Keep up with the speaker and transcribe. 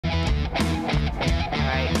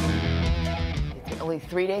only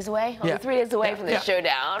 3 days away? Only 3 days away from the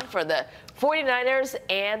showdown for the 49ers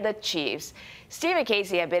and the Chiefs. Steve and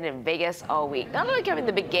Casey have been in Vegas all week, not only covering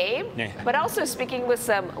the big game, but also speaking with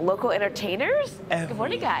some local entertainers. Good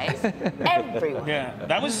morning, guys. Everyone. Yeah,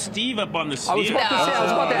 that was Steve up on the stage. I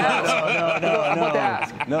was about to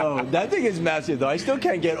ask. No, that thing is massive, though. I still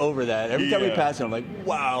can't get over that. Every time we pass it, I'm like,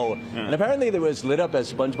 wow. And apparently it was lit up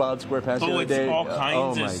as SpongeBob SquarePants the other day. All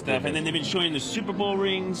kinds of stuff. Goodness. And then they've been showing the Super Bowl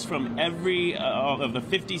rings from every of the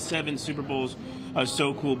 57 Super Bowls.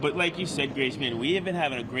 So cool. But like you said, Grace, man, we have been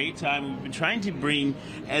having a great time. We've been trying to bring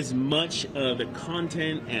as much of the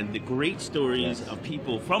content and the great stories of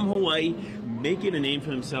people from Hawaii making a name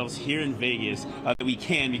for themselves here in Vegas that we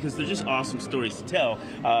can, because they're just awesome stories to tell.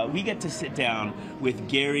 We get to sit down with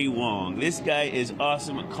Gary Wong. This guy is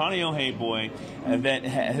awesome, a Kaneohe boy that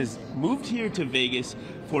has moved here to Vegas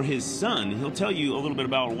for his son. He'll tell you a little bit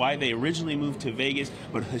about why they originally moved to Vegas,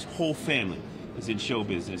 but his whole family is in show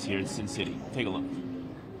business here in Sin City. Take a look.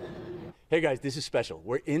 Hey guys, this is special.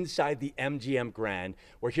 We're inside the MGM Grand.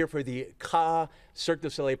 We're here for the Cirque Du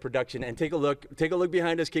Soleil production, and take a look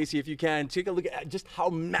behind us, Casey, if you can. Take a look at just how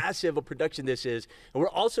massive a production this is. And we're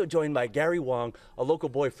also joined by Gary Wong, a local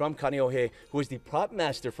boy from Kaneohe, who is the prop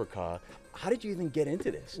master for Ka. How did you even get into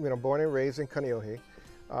this? You know, born and raised in Kaneohe,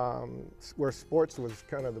 where sports was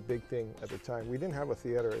kind of the big thing at the time. We didn't have a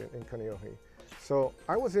theater in Kaneohe. So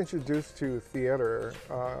I was introduced to theater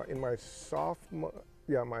in my sophomore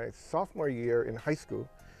year in high school.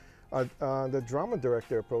 The drama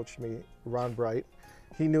director approached me, Ron Bright.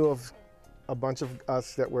 He knew of a bunch of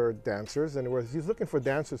us that were dancers, and he was looking for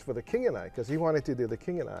dancers for The King and I, because he wanted to do The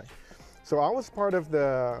King and I. So I was part of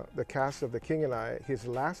the cast of The King and I, his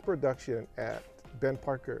last production at Ben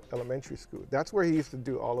Parker Elementary School. That's where he used to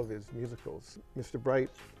do all of his musicals. Mr. Bright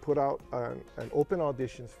put out an open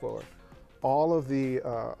auditions for all of the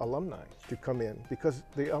alumni to come in, because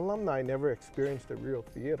the alumni never experienced a real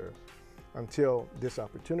theater until this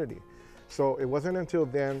opportunity. So it wasn't until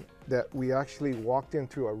then that we actually walked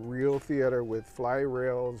into a real theater with fly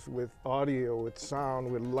rails, with audio, with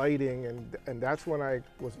sound, with lighting, and that's when I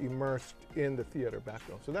was immersed in the theater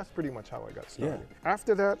background. So that's pretty much how I got started. Yeah.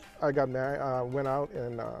 After that, I got married, went out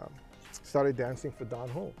and started dancing for Don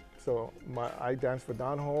Ho. So I danced for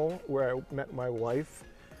Don Ho, where I met my wife.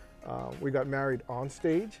 We got married on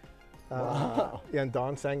stage, and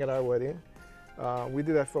Don sang at our wedding. We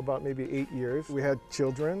did that for about maybe 8 years. We had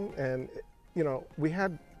children, and you know, we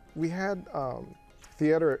had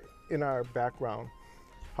theater in our background.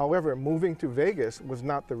 However, moving to Vegas was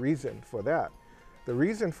not the reason for that. The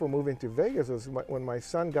reason for moving to Vegas was when my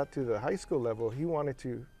son got to the high school level, he wanted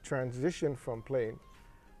to transition from playing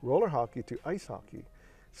roller hockey to ice hockey.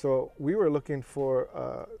 So we were looking for,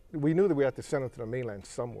 we knew that we had to send him to the mainland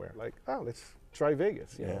somewhere. Like, oh, let's try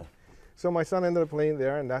Vegas. You know? So my son ended up playing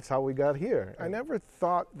there, and that's how we got here. I never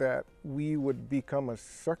thought that we would become a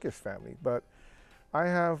circus family, but I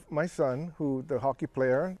have my son, who the hockey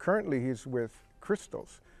player, currently he's with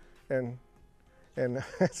Crystals. And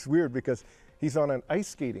it's weird because he's on an ice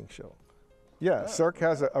skating show. Yeah, Cirque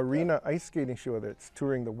has an arena ice skating show that's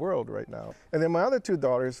touring the world right now. And then my other two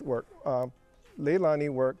daughters work. Leilani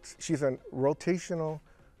works, she's a rotational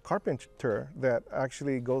carpenter that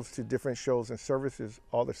actually goes to different shows and services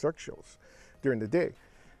all the Cirque shows during the day.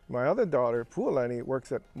 My other daughter, Pualani,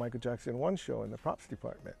 works at Michael Jackson 1 show in the props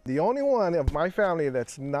department. The only one of my family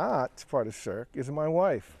that's not part of Cirque is my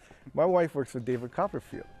wife. My wife works for David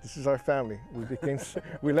Copperfield. This is our family.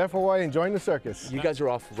 We left Hawaii and joined the circus. You guys are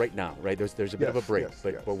off right now, right? There's a bit of a break,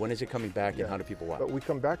 but when is it coming back, and how do people watch? But we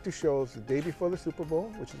come back to shows the day before the Super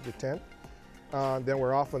Bowl, which is the 10th. Then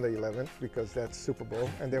we're off on the 11th because that's Super Bowl,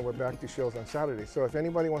 and then we're back to shows on Saturday. So if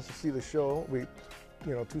anybody wants to see the show, we,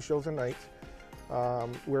 2 shows a night.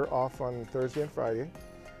 We're off on Thursday and Friday,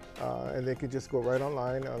 and they can just go right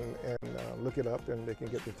online and look it up, and they can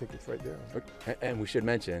get their tickets right there. And we should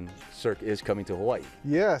mention, Cirque is coming to Hawaii.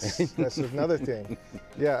 Yes, that's another thing.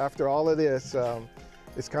 Yeah, after all of this,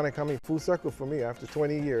 it's kind of coming full circle for me. After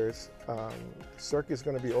 20 years, Cirque is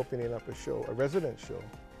going to be opening up a show, a resident show,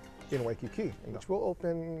 in Waikiki, which will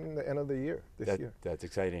open the end of the year, this year. That's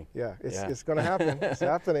exciting. Yeah, it's going to happen. It's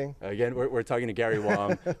happening. Again, we're talking to Gary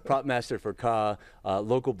Wong, prop master for Ka,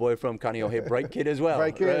 local boy from Kaneohe, bright kid as well.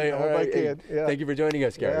 Bright kid, right? Bright kid. Yeah. Thank you for joining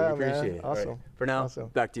us, Gary. Yeah, we appreciate it. Awesome. Right. For now,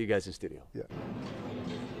 back to you guys in studio. Yeah.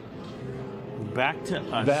 Back to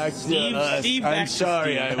us. Back Steve, to us. Steve, I'm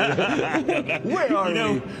sorry. Where are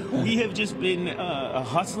we? We have just been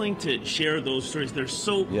hustling to share those stories. They're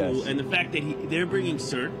so cool. Yes. And the fact that they're bringing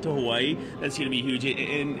Cirque to Hawaii, that's going to be huge.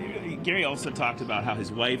 And Gary also talked about how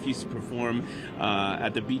his wife used to perform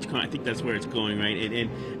at the beach con. I think that's where it's going, right?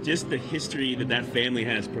 And just the history that family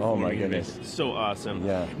has performing. Oh my goodness. So awesome.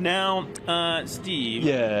 Yeah. Now, Steve.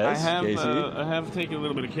 Yes, I have taken a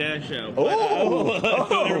little bit of cash out.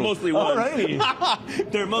 They're mostly ones.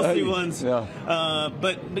 Alrighty. They're mostly ones. Yeah.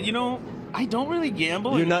 But you know, I don't really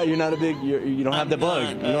gamble. You're not a big. You don't have the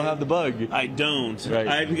bug. You don't have the bug. I don't. Right.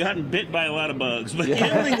 I've gotten bit by a lot of bugs, but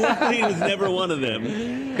gambling was never one of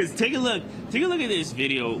them. Because take a look at this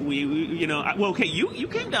video. You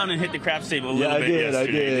came down and hit the craps table a little bit yesterday. I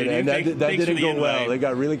did, and that didn't go well. It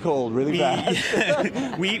got really cold, really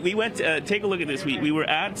fast. we went. Take a look at this. We were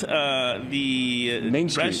at the Main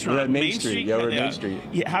Street. restaurant. We're at Main Street. Yeah, we're at Main Street.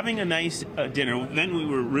 Yeah, having a nice dinner. Then we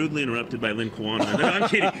were rudely interrupted by Lynn Kwan. No, I'm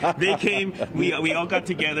kidding. They came. We all got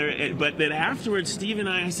together, but then afterwards, Steve and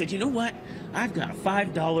I said, you know what? I've got a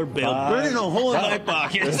 $5 bill burning a hole in my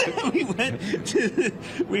pocket. So we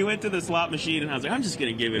went to the slot machine, and I was like, I'm just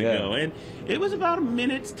gonna give it a go. And it was about a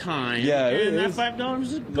minute's time. Yeah, and that $5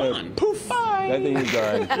 was gone. Poof! Bye. That thing is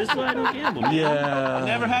gone. That's why I don't gamble. Man. Yeah. I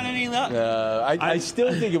never had any luck. I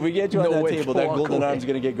still think if we get you on that table, that golden arm's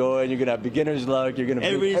gonna get going. You're gonna have beginner's luck. You're gonna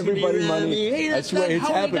bring everybody money. Hey, I swear, it's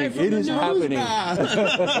happening. It is happening.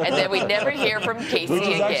 And then we never hear from Casey Which is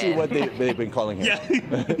again. actually what they've been calling him. Yeah.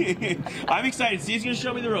 I'm excited. Steve's gonna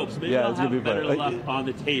show me the ropes. Maybe I'll have better luck on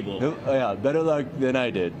the table. Yeah, better luck than I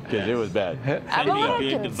did, because it was bad. I'm a little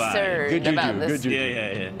concerned about this.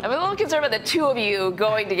 Yeah. I'm a little concerned about the two of you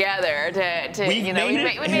going together to we may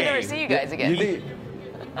never see you guys again.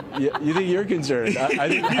 You think you're concerned? I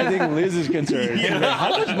think Liz is concerned.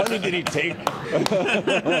 How much money did he take?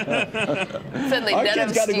 Suddenly, Our none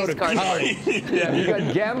kid's of got to go Steve's to cards. college. Yeah, you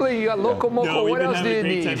got gambling, you got loco-moco. No, what else do you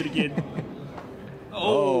need? That's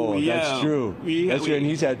true. That's true, and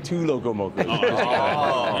he's had 2 locomocos.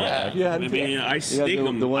 I stick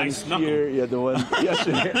them. The one here, yeah, the one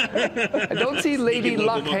yesterday. I don't see Lady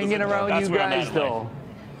Luck hanging around you guys, though.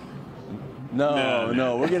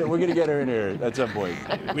 No, we're gonna get her in here at some point.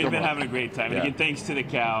 We've been having a great time. And again, thanks to the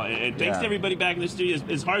cow, and thanks to everybody back in the studio.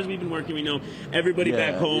 As hard as we've been working, we know everybody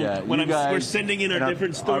back home. When we're sending in our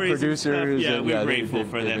different stories, our producers, we're grateful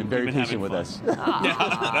for them. They've been very patient with us.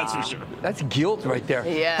 Yeah, that's for sure. That's guilt right there.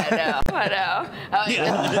 Yeah, I know.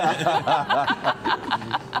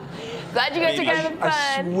 Glad you guys are having fun.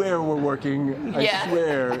 I swear we're working. I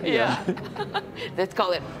swear. Yeah. Let's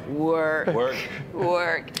call it work. All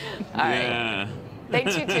right.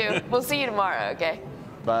 Thanks, you two. We'll see you tomorrow, okay?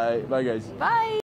 Bye, guys. Bye.